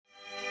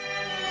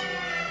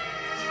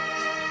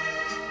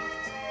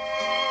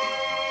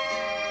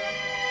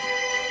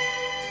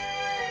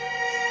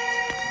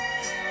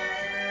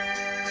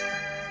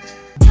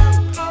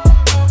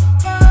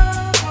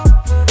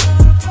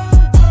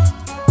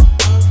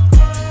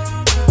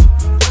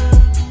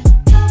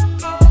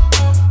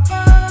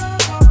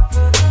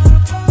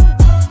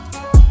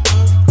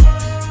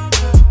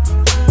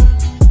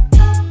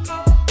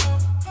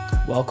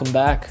Welcome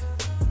back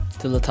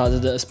to La Taza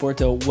de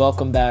Esporto.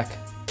 Welcome back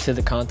to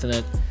the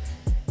continent.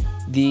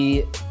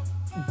 The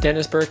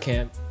Dennis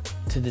Bergkamp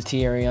to the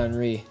Thierry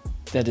Henry,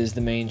 that is the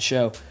main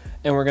show.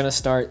 And we're going to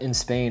start in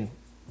Spain.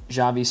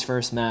 Xavi's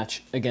first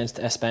match against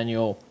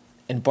Espanyol.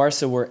 And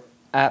Barca were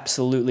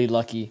absolutely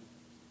lucky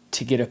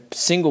to get a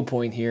single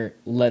point here,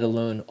 let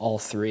alone all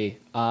three.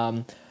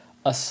 A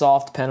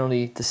soft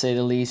penalty, to say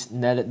the least,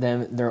 netted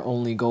them their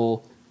only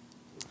goal.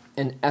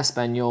 And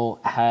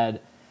Espanyol had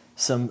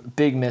some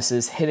big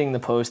misses, hitting the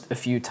post a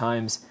few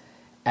times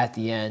at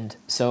the end.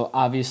 So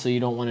obviously you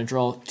don't want to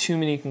draw too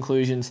many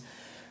conclusions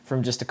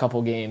from just a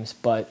couple games,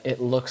 but it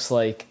looks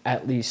like,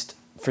 at least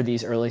for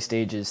these early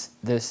stages,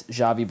 this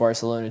Xavi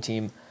Barcelona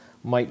team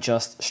might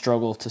just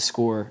struggle to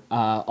score.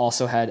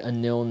 Also had a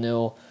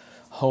 0-0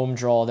 home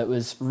draw that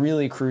was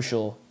really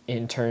crucial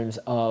in terms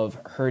of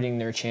hurting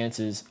their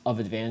chances of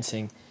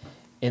advancing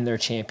in their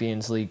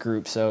Champions League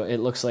group. So it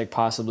looks like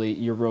possibly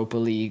Europa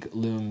League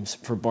looms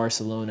for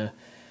Barcelona,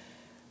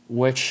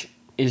 which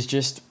is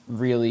just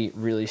really,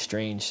 really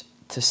strange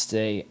to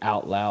say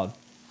out loud.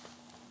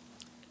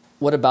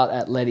 What about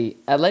Atleti?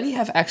 Atleti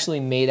have actually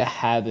made a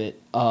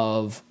habit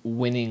of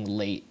winning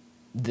late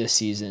this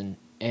season,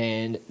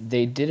 and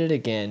they did it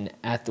again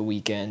at the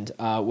weekend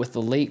with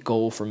the late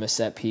goal from a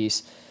set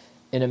piece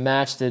in a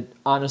match that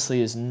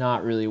honestly is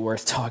not really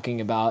worth talking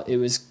about. It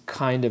was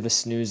kind of a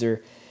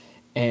snoozer,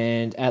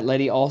 and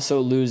Atleti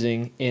also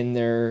losing in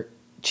their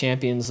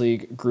Champions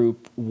League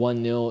group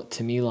 1-0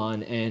 to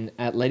Milan, and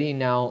Atleti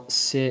now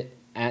sit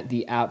at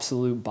the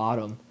absolute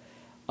bottom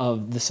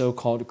of the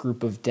so-called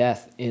group of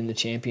death in the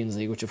Champions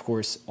League, which of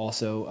course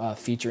also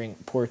featuring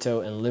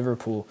Porto and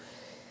Liverpool.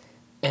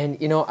 And,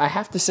 I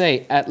have to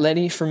say,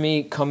 Atleti, for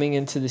me, coming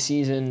into the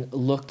season,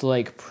 looked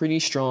like pretty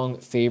strong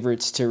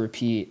favorites to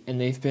repeat,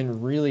 and they've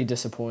been really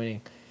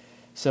disappointing.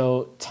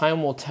 So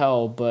time will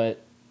tell,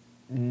 but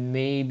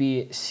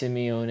maybe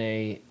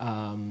Simeone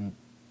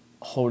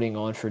holding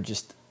on for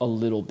just a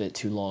little bit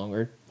too long,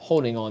 or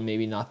holding on,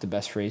 maybe not the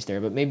best phrase there,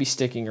 but maybe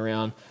sticking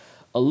around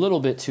a little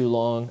bit too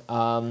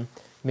long.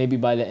 Maybe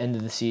by the end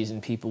of the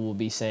season, people will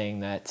be saying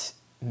that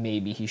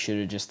maybe he should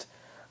have just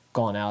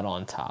gone out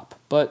on top.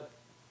 But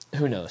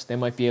who knows? They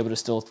might be able to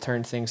still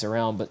turn things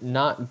around, but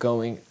not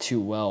going too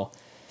well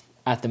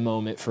at the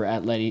moment for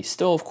Atleti.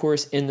 Still, of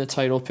course, in the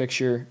title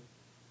picture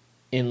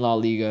in La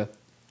Liga,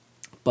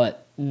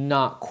 but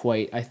not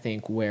quite, I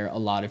think, where a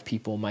lot of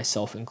people,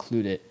 myself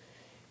included,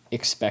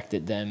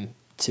 expected them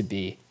to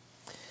be.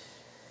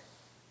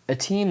 A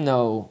team,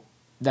 though,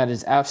 that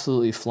is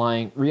absolutely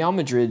flying. Real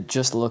Madrid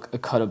just look a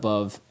cut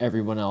above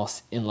everyone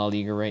else in La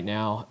Liga right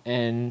now.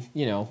 And,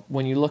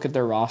 when you look at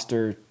their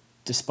roster,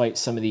 despite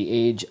some of the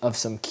age of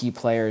some key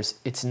players,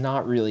 it's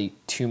not really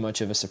too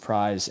much of a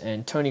surprise.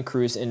 And Toni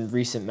Kroos in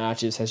recent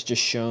matches has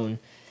just shown,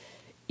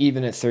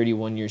 even at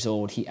 31 years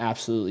old, he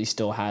absolutely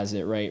still has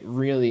it, right?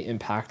 Really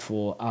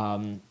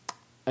impactful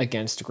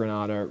against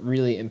Granada,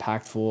 really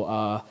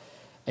impactful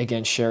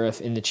against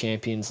Sheriff in the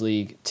Champions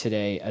League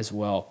today as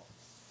well.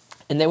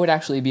 And they would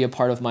actually be a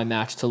part of my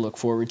match to look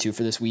forward to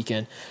for this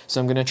weekend. So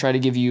I'm going to try to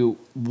give you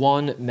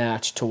one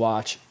match to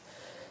watch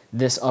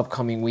this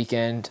upcoming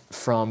weekend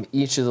from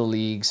each of the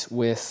leagues,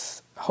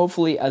 with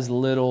hopefully as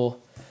little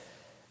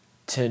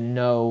to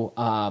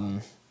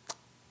no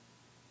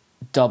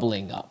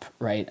doubling up,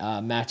 right?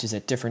 Matches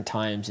at different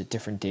times, at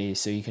different days,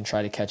 so you can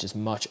try to catch as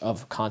much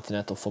of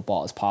continental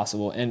football as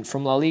possible. And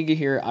from La Liga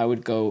here, I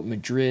would go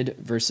Madrid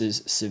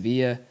versus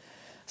Sevilla,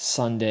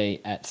 Sunday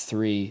at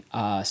 3.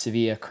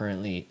 Sevilla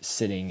currently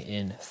sitting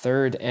in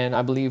third, and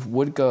I believe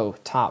would go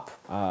top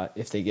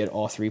if they get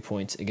all 3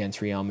 points against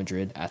Real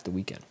Madrid at the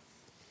weekend.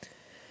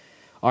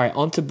 All right,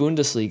 on to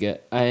Bundesliga.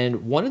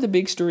 And one of the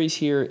big stories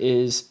here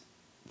is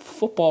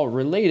football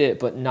related,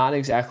 but not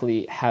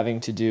exactly having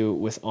to do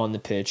with on the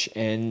pitch,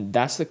 and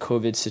that's the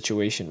COVID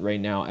situation right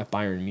now at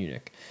Bayern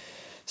Munich.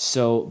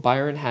 So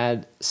Bayern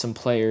had some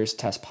players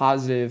test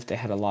positive. They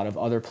had a lot of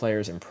other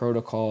players in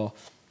protocol.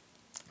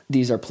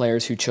 These are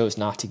players who chose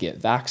not to get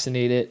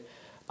vaccinated.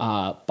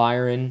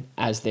 Bayern,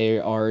 as they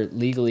are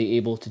legally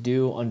able to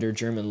do under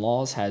German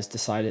laws, has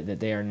decided that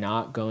they are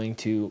not going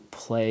to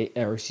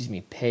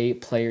pay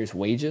players'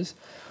 wages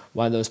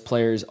while those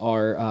players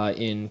are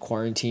in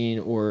quarantine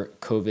or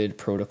COVID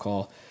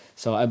protocol.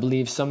 So I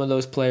believe some of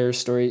those players'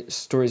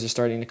 stories are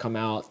starting to come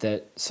out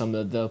that some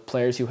of the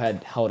players who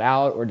had held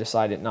out or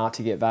decided not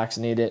to get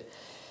vaccinated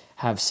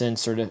have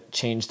since sort of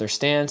changed their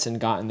stance and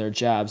gotten their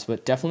jabs.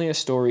 But definitely a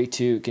story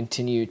to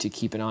continue to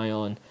keep an eye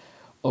on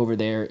over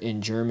there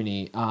in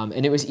Germany.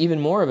 And it was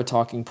even more of a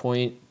talking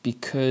point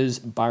because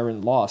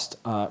Bayern lost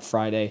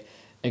Friday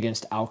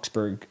against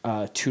Augsburg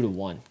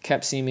 2-1.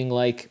 Kept seeming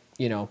like,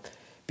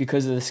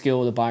 because of the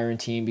skill of the Bayern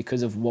team,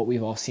 because of what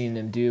we've all seen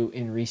them do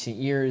in recent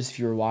years, if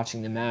you were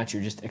watching the match,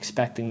 you're just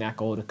expecting that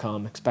goal to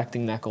come,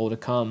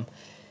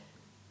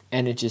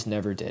 and it just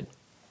never did.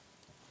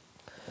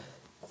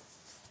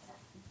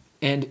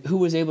 And who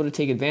was able to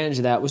take advantage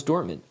of that was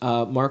Dortmund.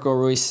 Marco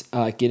Reus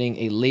getting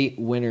a late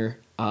winner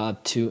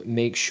to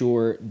make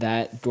sure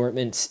that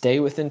Dortmund stay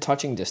within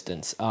touching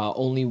distance.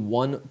 Only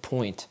 1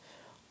 point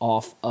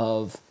off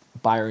of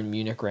Bayern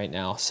Munich right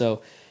now.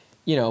 So,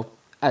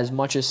 as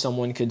much as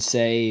someone could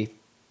say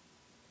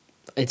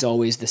it's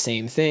always the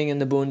same thing in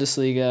the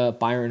Bundesliga,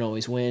 Bayern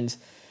always wins.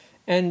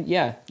 And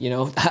yeah,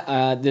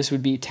 this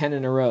would be 10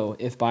 in a row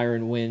if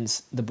Bayern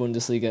wins the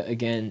Bundesliga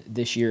again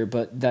this year,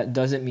 but that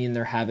doesn't mean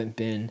there haven't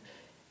been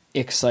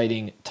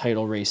exciting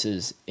title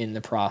races in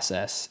the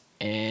process.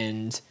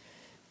 And,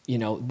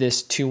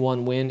 this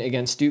 2-1 win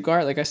against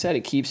Stuttgart, like I said,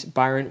 it keeps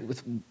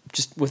Bayern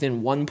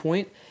within 1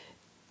 point.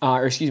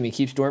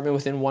 Keeps Dortmund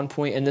within 1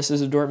 point. And this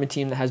is a Dortmund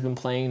team that has been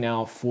playing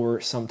now for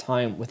some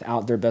time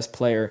without their best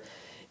player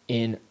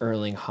in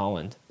Erling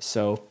Haaland.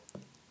 So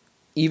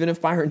even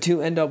if Bayern do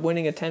end up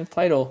winning a 10th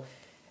title,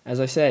 as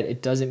I said,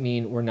 it doesn't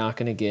mean we're not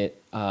going to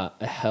get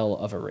a hell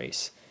of a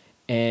race.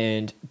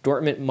 And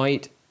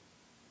Dortmund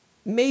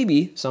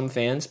maybe some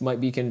fans might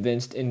be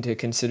convinced into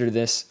consider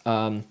this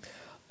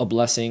a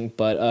blessing,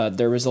 but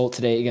their result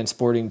today against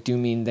Sporting do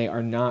mean they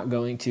are not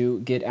going to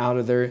get out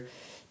of their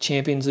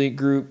Champions League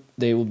group.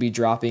 They will be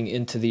dropping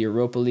into the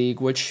Europa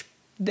League, which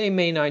they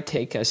may not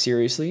take as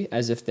seriously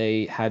as if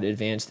they had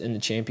advanced in the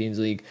Champions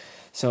League.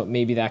 So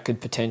maybe that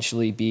could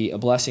potentially be a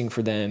blessing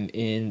for them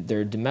in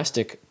their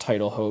domestic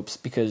title hopes,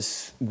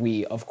 because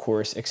we, of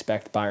course,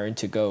 expect Bayern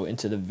to go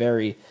into the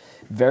very,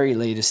 very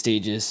latest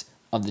stages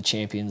of the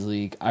Champions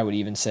League. I would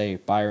even say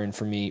Bayern,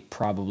 for me,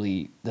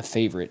 probably the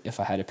favorite if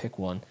I had to pick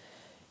one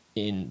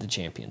in the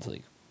Champions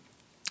League.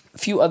 A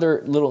few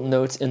other little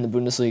notes in the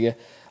Bundesliga.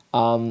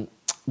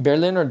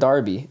 Berliner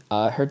Derby,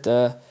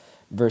 Hertha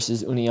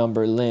versus Union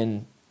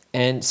Berlin.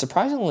 And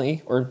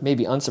surprisingly, or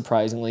maybe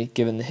unsurprisingly,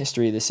 given the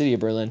history of the city of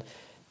Berlin,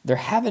 there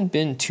haven't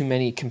been too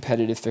many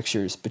competitive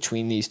fixtures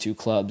between these two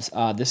clubs.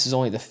 This is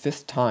only the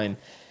 5th time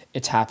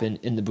it's happened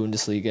in the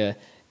Bundesliga.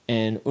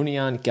 And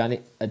Union got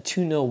a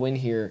 2-0 win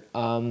here.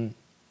 And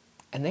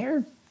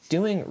they're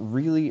doing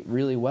really,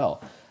 really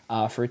well.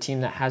 For a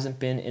team that hasn't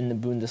been in the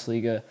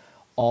Bundesliga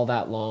all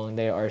that long,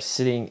 they are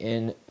sitting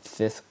in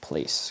 5th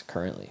place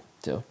currently.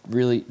 So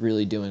really,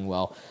 really doing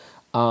well.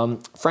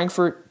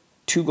 Frankfurt,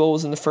 2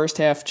 goals in the first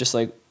half, just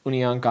like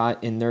Union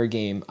got in their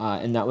game.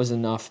 And that was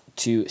enough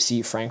to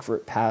see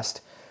Frankfurt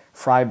past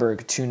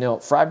Freiburg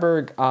 2-0.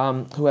 Freiburg,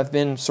 who have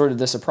been sort of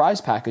the surprise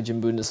package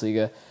in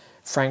Bundesliga.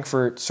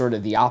 Frankfurt, sort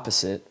of the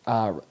opposite,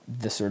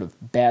 the sort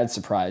of bad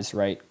surprise,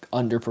 right?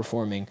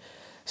 Underperforming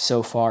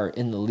so far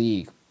in the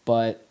league.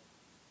 But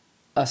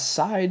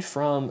aside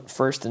from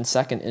first and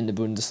second in the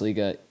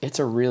Bundesliga, it's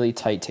a really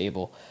tight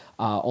table.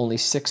 Only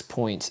 6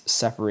 points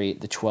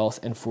separate the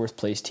 12th and 4th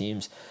place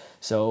teams.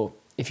 So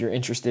if you're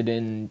interested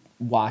in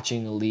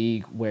watching a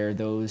league where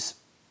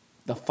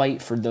the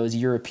fight for those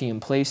European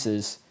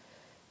places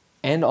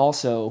and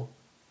also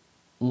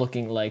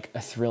looking like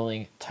a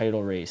thrilling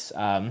title race,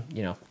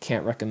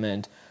 can't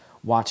recommend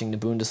watching the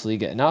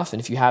Bundesliga enough.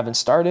 And if you haven't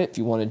started, if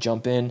you want to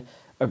jump in,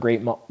 a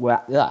great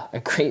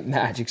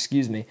match,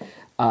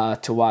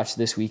 to watch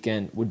this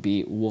weekend would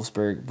be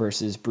Wolfsburg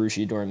versus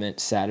Borussia Dortmund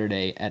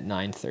Saturday at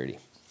 9:30.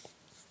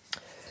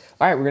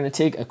 All right, we're going to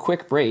take a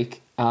quick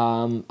break.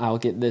 I'll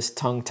get this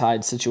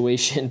tongue-tied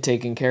situation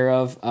taken care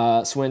of.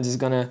 Swins is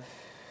going to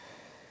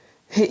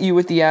hit you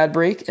with the ad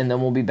break, and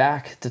then we'll be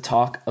back to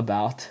talk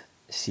about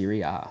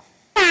Serie A.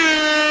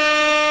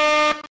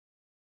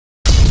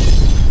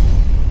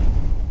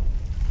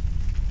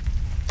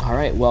 All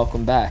right,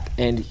 welcome back.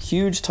 And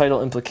huge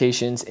title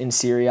implications in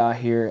Serie A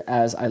here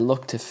as I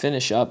look to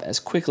finish up as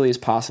quickly as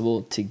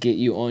possible to get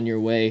you on your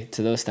way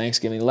to those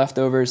Thanksgiving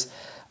leftovers.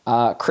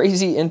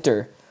 Crazy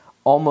Inter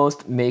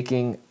almost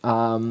making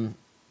an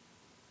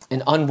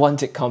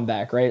unwanted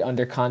comeback, right?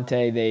 Under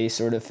Conte, they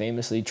sort of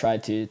famously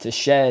tried to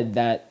shed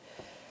that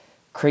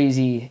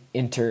crazy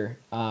Inter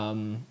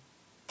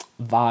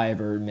vibe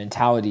or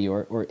mentality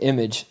or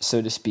image,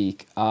 so to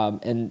speak.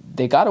 And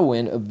they got a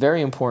win, a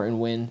very important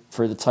win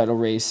for the title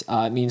race.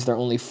 It means they're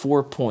only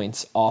 4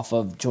 points off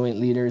of joint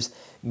leaders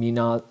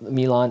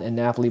Milan and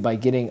Napoli by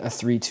getting a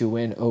 3-2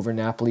 win over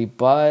Napoli.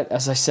 But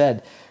as I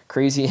said,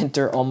 crazy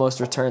Inter almost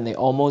returned. They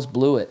almost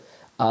blew it.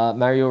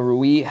 Mario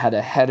Rui had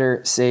a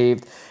header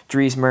saved.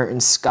 Dries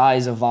Mertens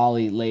skies a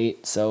volley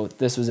late. So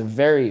this was a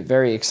very,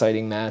 very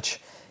exciting match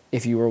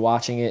if you were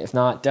watching it. If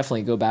not,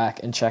 definitely go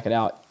back and check it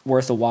out.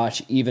 Worth a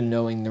watch, even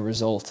knowing the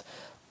result.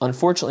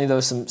 Unfortunately, though,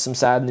 some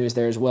sad news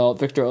there as well.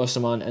 Victor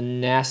Osimhen, a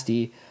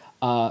nasty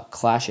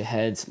clash of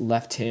heads,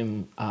 left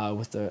him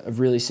with a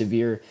really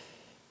severe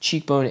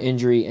cheekbone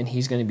injury, and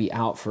he's going to be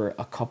out for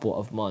a couple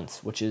of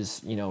months, which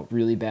is,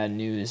 really bad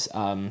news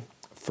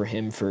for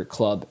him, for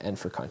club, and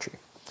for country.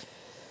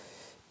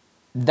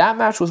 That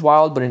match was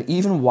wild, but an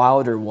even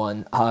wilder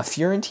one.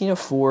 Fiorentina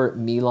 4,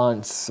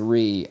 Milan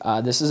 3.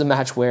 This is a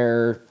match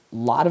where a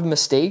lot of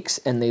mistakes,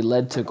 and they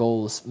led to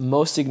goals.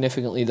 Most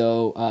significantly,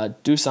 though,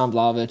 Dusan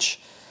Vlahovic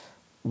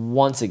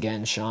once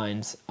again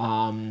shines.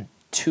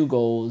 2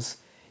 goals.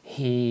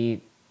 He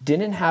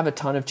didn't have a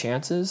ton of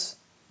chances,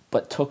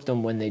 but took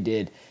them when they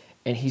did.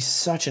 And he's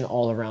such an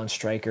all-around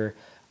striker.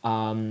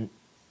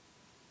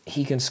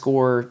 He can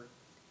score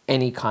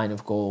any kind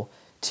of goal,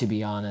 to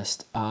be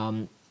honest.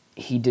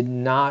 He did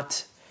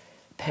not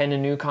pen a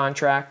new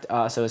contract.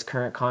 So his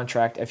current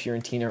contract at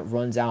Fiorentina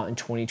runs out in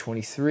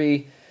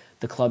 2023.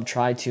 The club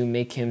tried to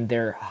make him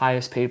their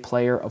highest paid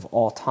player of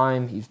all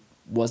time. He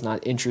was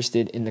not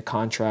interested in the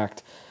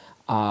contract.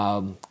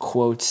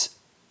 Quotes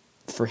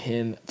for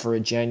him for a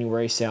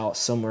January sale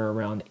somewhere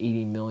around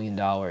 $80 million.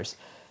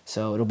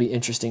 So it'll be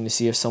interesting to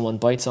see if someone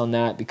bites on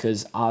that,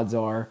 because odds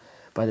are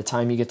by the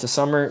time you get to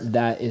summer,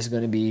 that is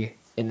going to be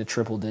in the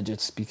triple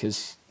digits,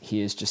 because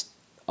he is just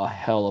a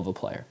hell of a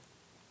player.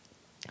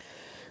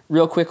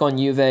 Real quick on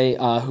Juve,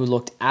 who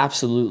looked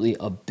absolutely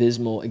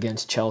abysmal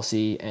against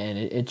Chelsea, and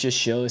it just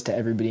shows to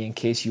everybody, in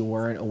case you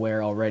weren't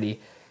aware already,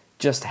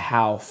 just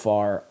how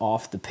far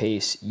off the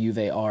pace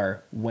Juve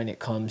are when it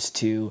comes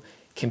to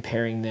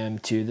comparing them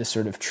to the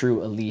sort of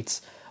true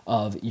elites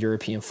of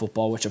European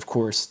football, which of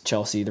course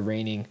Chelsea, the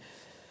reigning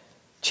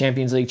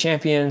Champions League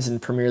champions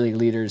and Premier League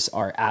leaders,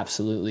 are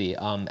absolutely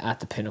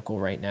at the pinnacle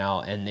right now,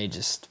 and they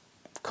just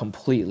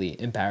completely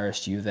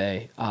embarrassed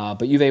Juve.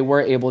 But Juve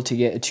were able to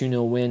get a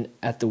 2-0 win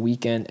at the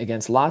weekend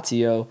against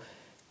Lazio.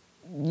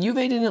 Juve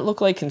didn't look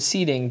like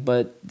conceding,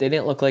 but they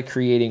didn't look like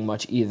creating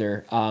much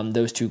either.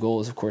 Those 2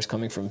 goals, of course,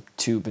 coming from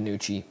 2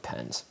 Bonucci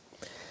pens.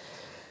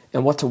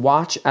 And what to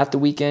watch at the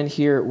weekend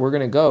here, we're going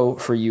to go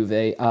for Juve,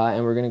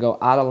 and we're going to go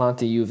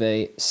Atalanta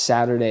Juve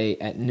Saturday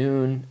at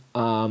noon.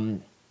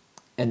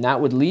 And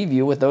that would leave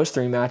you with those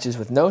 3 matches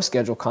with no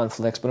schedule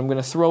conflicts. But I'm going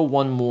to throw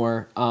one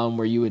more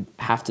where you would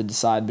have to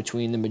decide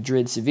between the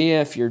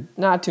Madrid-Sevilla. If you're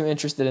not too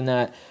interested in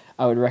that,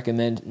 I would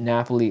recommend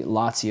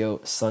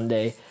Napoli-Lazio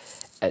Sunday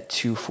at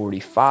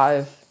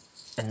 2:45.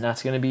 And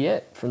that's going to be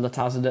it for La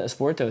Tazza de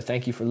Esporto.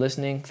 Thank you for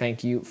listening.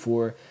 Thank you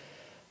for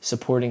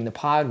supporting the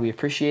pod. We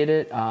appreciate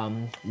it.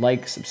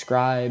 Like,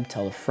 subscribe,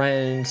 tell a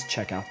friend,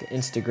 check out the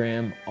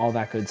Instagram, all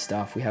that good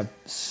stuff. We have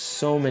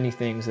so many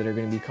things that are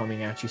going to be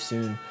coming at you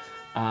soon.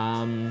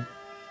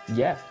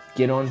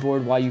 Get on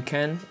board while you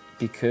can,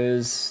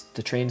 because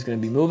the train's going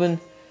to be moving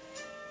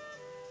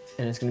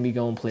and it's going to be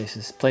going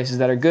places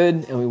that are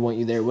good, and we want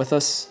you there with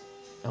us,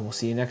 and we'll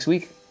see you next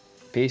week.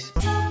 Peace.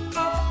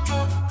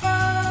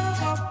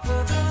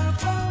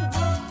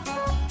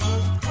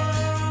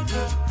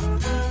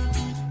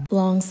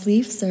 Long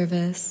sleeve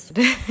service.